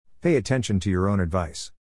Pay attention to your own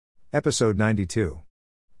advice. Episode 92.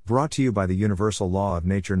 Brought to you by the Universal Law of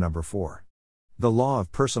Nature Number 4. The Law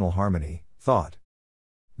of Personal Harmony, Thought.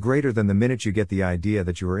 Greater than the minute you get the idea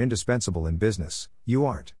that you are indispensable in business, you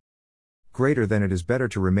aren't. Greater than it is better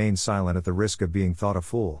to remain silent at the risk of being thought a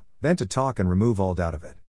fool, than to talk and remove all doubt of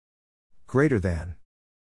it. Greater than.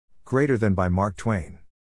 Greater than by Mark Twain.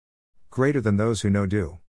 Greater than those who know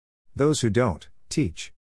do. Those who don't,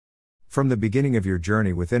 teach. From the beginning of your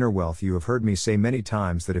journey with inner wealth, you have heard me say many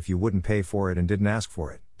times that if you wouldn't pay for it and didn't ask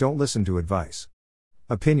for it, don't listen to advice.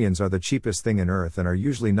 Opinions are the cheapest thing in earth and are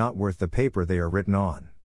usually not worth the paper they are written on.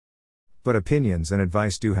 But opinions and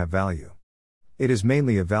advice do have value. It is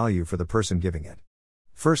mainly of value for the person giving it.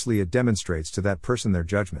 Firstly, it demonstrates to that person their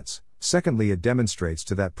judgments. Secondly, it demonstrates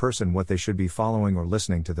to that person what they should be following or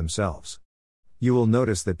listening to themselves. You will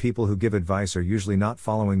notice that people who give advice are usually not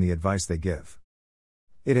following the advice they give.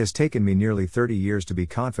 It has taken me nearly 30 years to be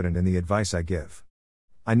confident in the advice I give.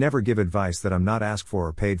 I never give advice that I'm not asked for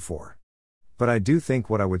or paid for. But I do think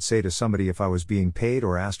what I would say to somebody if I was being paid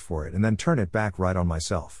or asked for it and then turn it back right on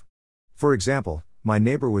myself. For example, my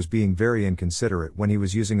neighbor was being very inconsiderate when he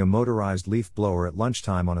was using a motorized leaf blower at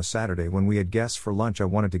lunchtime on a Saturday when we had guests for lunch. I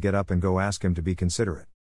wanted to get up and go ask him to be considerate.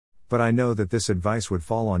 But I know that this advice would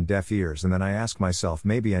fall on deaf ears, and then I ask myself,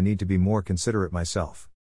 maybe I need to be more considerate myself.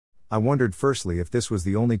 I wondered firstly if this was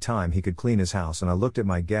the only time he could clean his house, and I looked at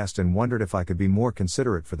my guest and wondered if I could be more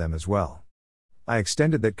considerate for them as well. I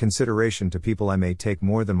extended that consideration to people I may take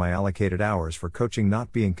more than my allocated hours for coaching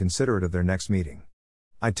not being considerate of their next meeting.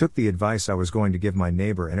 I took the advice I was going to give my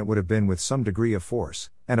neighbor, and it would have been with some degree of force,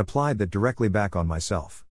 and applied that directly back on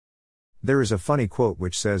myself. There is a funny quote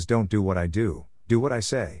which says, "Don't do what I do, do what I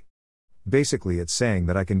say." Basically it's saying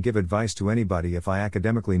that I can give advice to anybody if I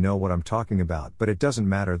academically know what I'm talking about, but it doesn't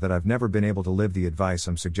matter that I've never been able to live the advice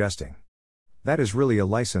I'm suggesting. That is really a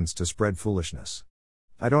license to spread foolishness.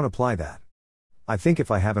 I don't apply that. I think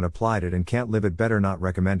if I haven't applied it and can't live it, better not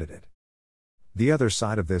recommended it. The other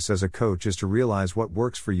side of this as a coach is to realize what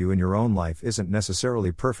works for you in your own life isn't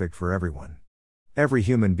necessarily perfect for everyone. Every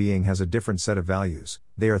human being has a different set of values,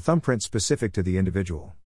 they are thumbprint specific to the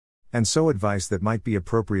individual. And so advice that might be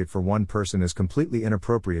appropriate for one person is completely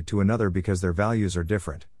inappropriate to another because their values are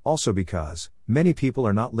different, also because many people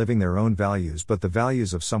are not living their own values but the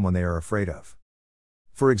values of someone they are afraid of.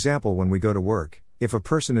 For example, when we go to work, if a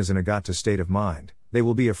person is in a got-to state of mind, they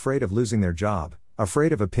will be afraid of losing their job,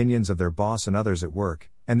 afraid of opinions of their boss and others at work,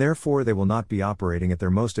 and therefore they will not be operating at their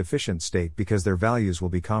most efficient state because their values will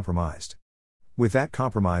be compromised. With that,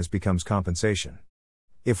 compromise becomes compensation.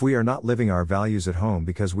 If we are not living our values at home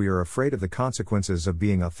because we are afraid of the consequences of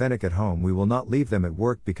being authentic at home, we will not leave them at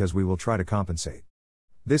work because we will try to compensate.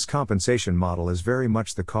 This compensation model is very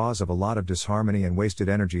much the cause of a lot of disharmony and wasted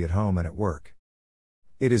energy at home and at work.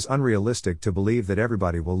 It is unrealistic to believe that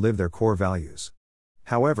everybody will live their core values.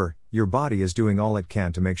 However, your body is doing all it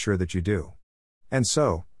can to make sure that you do. And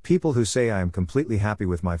so, people who say I am completely happy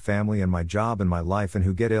with my family and my job and my life and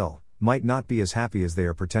who get ill, might not be as happy as they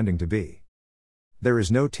are pretending to be. There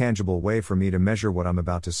is no tangible way for me to measure what I'm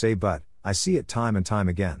about to say, but I see it time and time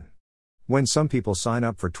again. When some people sign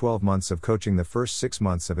up for 12 months of coaching, the first 6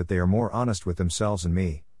 months of it they are more honest with themselves and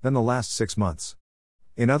me than the last 6 months.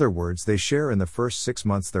 In other words, they share in the first 6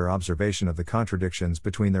 months their observation of the contradictions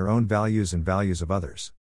between their own values and values of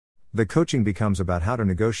others. The coaching becomes about how to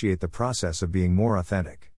negotiate the process of being more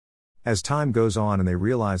authentic. As time goes on and they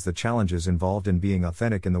realize the challenges involved in being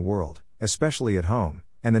authentic in the world, especially at home,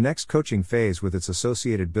 and the next coaching phase with its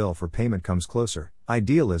associated bill for payment comes closer,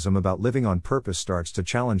 idealism about living on purpose starts to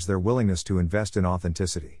challenge their willingness to invest in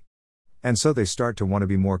authenticity. And so they start to want to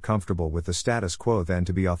be more comfortable with the status quo than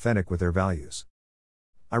to be authentic with their values.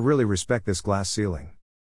 I really respect this glass ceiling.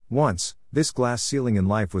 Once, this glass ceiling in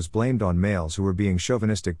life was blamed on males who were being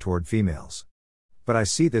chauvinistic toward females. But I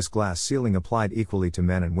see this glass ceiling applied equally to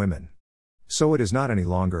men and women. So it is not any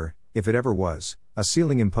longer, if it ever was, a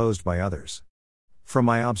ceiling imposed by others. From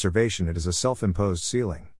my observation, it is a self-imposed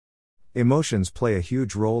ceiling. Emotions play a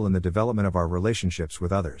huge role in the development of our relationships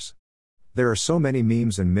with others. There are so many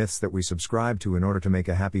memes and myths that we subscribe to in order to make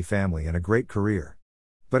a happy family and a great career.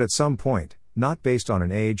 But at some point, not based on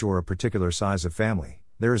an age or a particular size of family,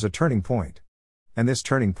 there is a turning point. And this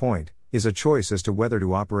turning point is a choice as to whether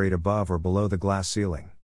to operate above or below the glass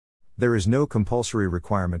ceiling. There is no compulsory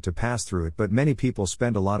requirement to pass through it, but many people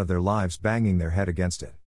spend a lot of their lives banging their head against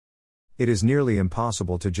it. It is nearly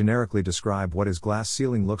impossible to generically describe what his glass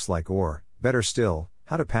ceiling looks like or, better still,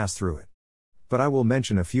 how to pass through it. But I will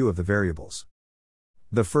mention a few of the variables.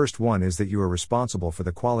 The first one is that you are responsible for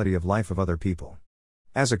the quality of life of other people.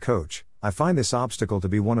 As a coach, I find this obstacle to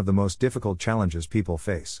be one of the most difficult challenges people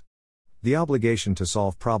face. The obligation to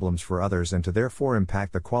solve problems for others and to therefore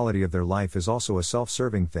impact the quality of their life is also a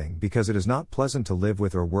self-serving thing, because it is not pleasant to live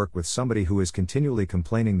with or work with somebody who is continually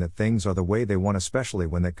complaining that things are the way they want, especially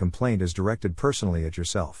when that complaint is directed personally at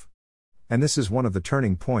yourself. And this is one of the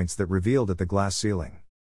turning points that revealed at the glass ceiling.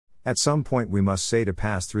 At some point we must say to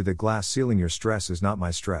pass through the glass ceiling, your stress is not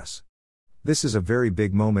my stress. This is a very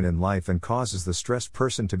big moment in life and causes the stressed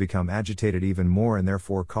person to become agitated even more and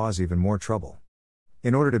therefore cause even more trouble.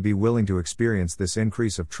 In order to be willing to experience this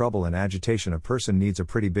increase of trouble and agitation, a person needs a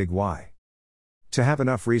pretty big why. To have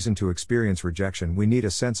enough reason to experience rejection, we need a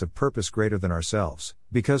sense of purpose greater than ourselves,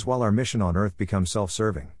 because while our mission on earth becomes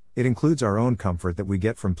self-serving, it includes our own comfort that we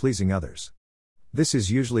get from pleasing others. This is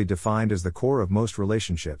usually defined as the core of most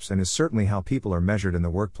relationships and is certainly how people are measured in the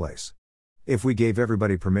workplace. If we gave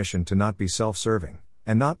everybody permission to not be self-serving,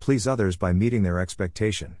 and not please others by meeting their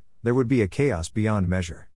expectation, there would be a chaos beyond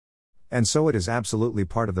measure. And so it is absolutely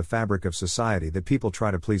part of the fabric of society that people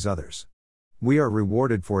try to please others. We are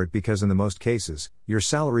rewarded for it because in the most cases, your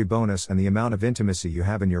salary bonus and the amount of intimacy you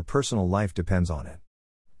have in your personal life depends on it.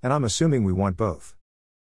 And I'm assuming we want both.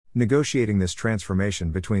 Negotiating this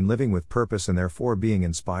transformation between living with purpose and therefore being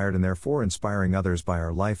inspired and therefore inspiring others by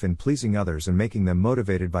our life in pleasing others and making them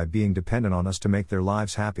motivated by being dependent on us to make their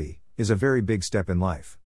lives happy, is a very big step in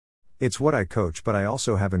life. It's what I coach, but I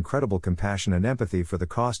also have incredible compassion and empathy for the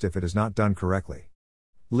cost if it is not done correctly.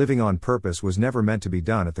 Living on purpose was never meant to be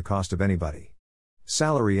done at the cost of anybody.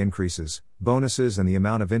 Salary increases, bonuses, and the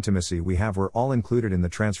amount of intimacy we have were all included in the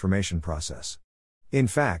transformation process. In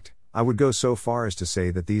fact, I would go so far as to say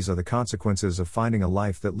that these are the consequences of finding a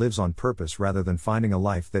life that lives on purpose rather than finding a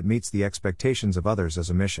life that meets the expectations of others as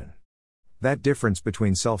a mission. That difference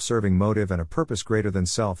between self-serving motive and a purpose greater than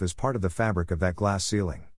self is part of the fabric of that glass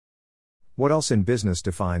ceiling. What else in business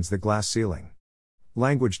defines the glass ceiling?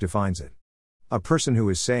 Language defines it. A person who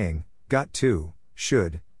is saying, got to,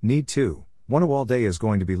 should, need to, want to all day is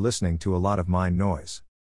going to be listening to a lot of mind noise.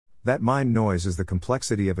 That mind noise is the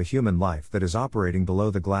complexity of a human life that is operating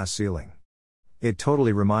below the glass ceiling. It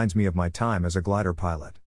totally reminds me of my time as a glider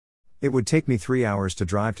pilot. It would take me 3 hours to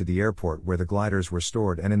drive to the airport where the gliders were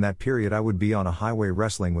stored, and in that period I would be on a highway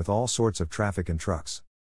wrestling with all sorts of traffic and trucks.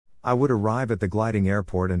 I would arrive at the gliding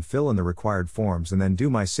airport and fill in the required forms and then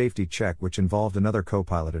do my safety check, which involved another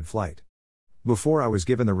co-piloted flight. Before I was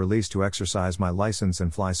given the release to exercise my license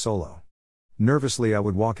and fly solo. Nervously I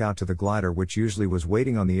would walk out to the glider, which usually was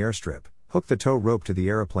waiting on the airstrip, hook the tow rope to the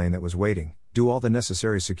airplane that was waiting, do all the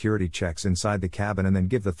necessary security checks inside the cabin, and then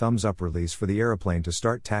give the thumbs up release for the airplane to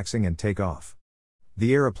start taxiing and take off.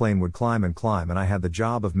 The airplane would climb and I had the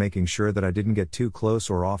job of making sure that I didn't get too close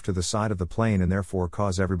or off to the side of the plane and therefore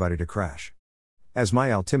cause everybody to crash. As my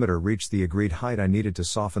altimeter reached the agreed height, I needed to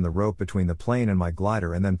soften the rope between the plane and my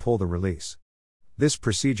glider and then pull the release. This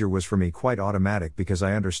procedure was for me quite automatic because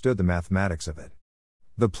I understood the mathematics of it.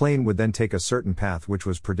 The plane would then take a certain path which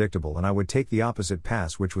was predictable, and I would take the opposite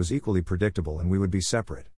path which was equally predictable, and we would be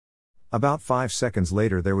separate. About 5 seconds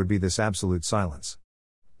later there would be this absolute silence.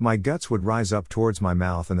 My guts would rise up towards my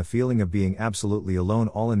mouth, and the feeling of being absolutely alone,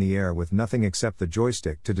 all in the air with nothing except the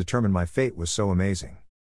joystick to determine my fate, was so amazing.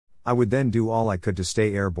 I would then do all I could to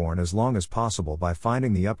stay airborne as long as possible by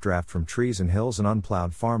finding the updraft from trees and hills and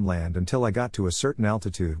unplowed farmland until I got to a certain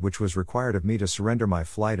altitude which was required of me to surrender my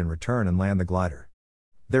flight and return and land the glider.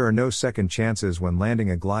 There are no second chances when landing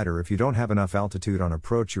a glider. If you don't have enough altitude on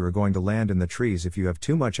approach, you are going to land in the trees. If you have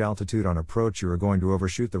too much altitude on approach, you are going to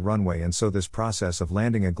overshoot the runway, and so this process of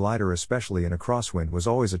landing a glider, especially in a crosswind, was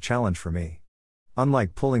always a challenge for me.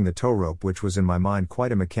 Unlike pulling the tow rope, which was in my mind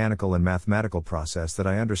quite a mechanical and mathematical process that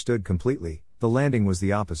I understood completely, the landing was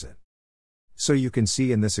the opposite. So you can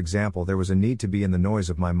see in this example there was a need to be in the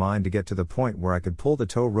noise of my mind to get to the point where I could pull the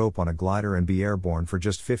tow rope on a glider and be airborne for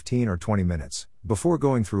just 15 or 20 minutes, before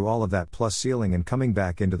going through all of that plus ceiling and coming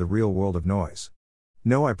back into the real world of noise.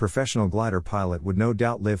 No, a professional glider pilot would no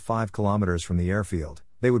doubt live 5 kilometers from the airfield.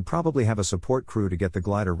 They would probably have a support crew to get the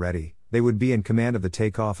glider ready. They would be in command of the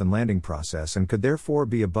takeoff and landing process and could therefore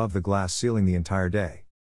be above the glass ceiling the entire day.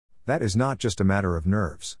 That is not just a matter of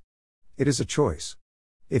nerves. It is a choice.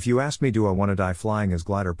 If you asked me, do I want to die flying as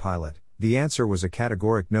glider pilot, the answer was a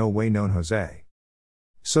categoric no way, known Jose.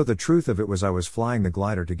 So the truth of it was, I was flying the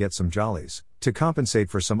glider to get some jollies, to compensate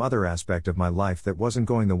for some other aspect of my life that wasn't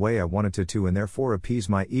going the way I wanted it to, and therefore appease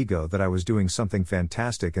my ego that I was doing something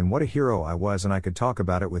fantastic and what a hero I was, and I could talk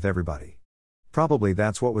about it with everybody. Probably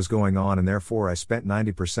that's what was going on, and therefore I spent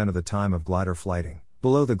 90% of the time of glider flighting,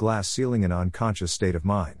 below the glass ceiling, in an unconscious state of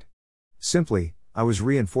mind. Simply, I was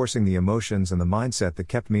reinforcing the emotions and the mindset that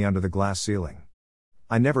kept me under the glass ceiling.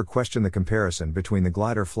 I never questioned the comparison between the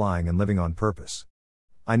glider flying and living on purpose.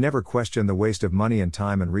 I never questioned the waste of money and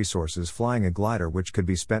time and resources flying a glider which could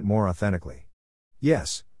be spent more authentically.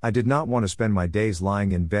 Yes, I did not want to spend my days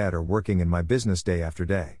lying in bed or working in my business day after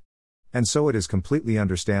day. And so it is completely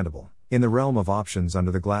understandable, in the realm of options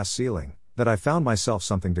under the glass ceiling, that I found myself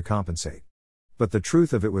something to compensate. But the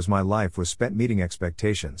truth of it was my life was spent meeting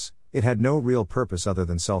expectations. It had no real purpose other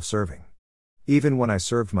than self-serving. Even when I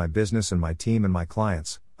served my business and my team and my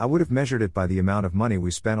clients, I would have measured it by the amount of money we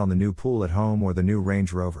spent on the new pool at home or the new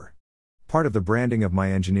Range Rover. Part of the branding of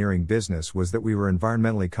my engineering business was that we were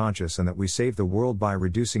environmentally conscious and that we saved the world by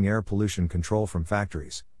reducing air pollution control from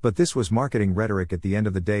factories, but this was marketing rhetoric. At the end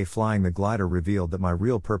of the day, flying the glider revealed that my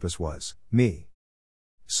real purpose was me.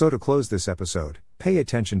 So to close this episode, pay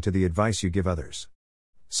attention to the advice you give others.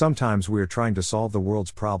 Sometimes we are trying to solve the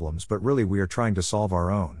world's problems, but really we are trying to solve our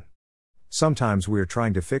own. Sometimes we are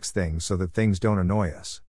trying to fix things so that things don't annoy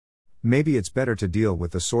us. Maybe it's better to deal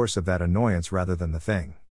with the source of that annoyance rather than the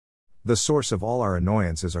thing. The source of all our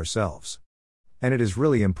annoyance is ourselves. And it is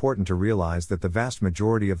really important to realize that the vast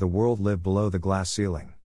majority of the world live below the glass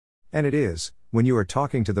ceiling. And it is, when you are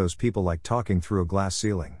talking to those people, like talking through a glass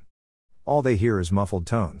ceiling. All they hear is muffled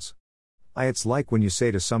tones. It's like when you say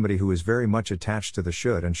to somebody who is very much attached to the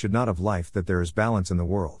should and should not of life that there is balance in the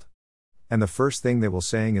world. And the first thing they will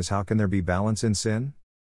saying is, how can there be balance in sin?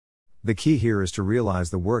 The key here is to realize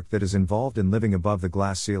the work that is involved in living above the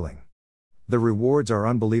glass ceiling. The rewards are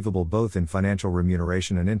unbelievable, both in financial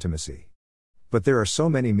remuneration and intimacy. But there are so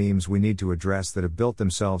many memes we need to address that have built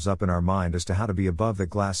themselves up in our mind as to how to be above the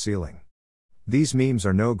glass ceiling. These memes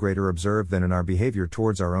are no greater observed than in our behavior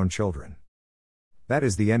towards our own children. That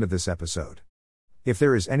is the end of this episode. If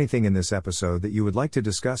there is anything in this episode that you would like to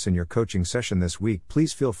discuss in your coaching session this week,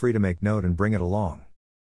 please feel free to make note and bring it along.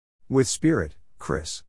 With Spirit, Chris.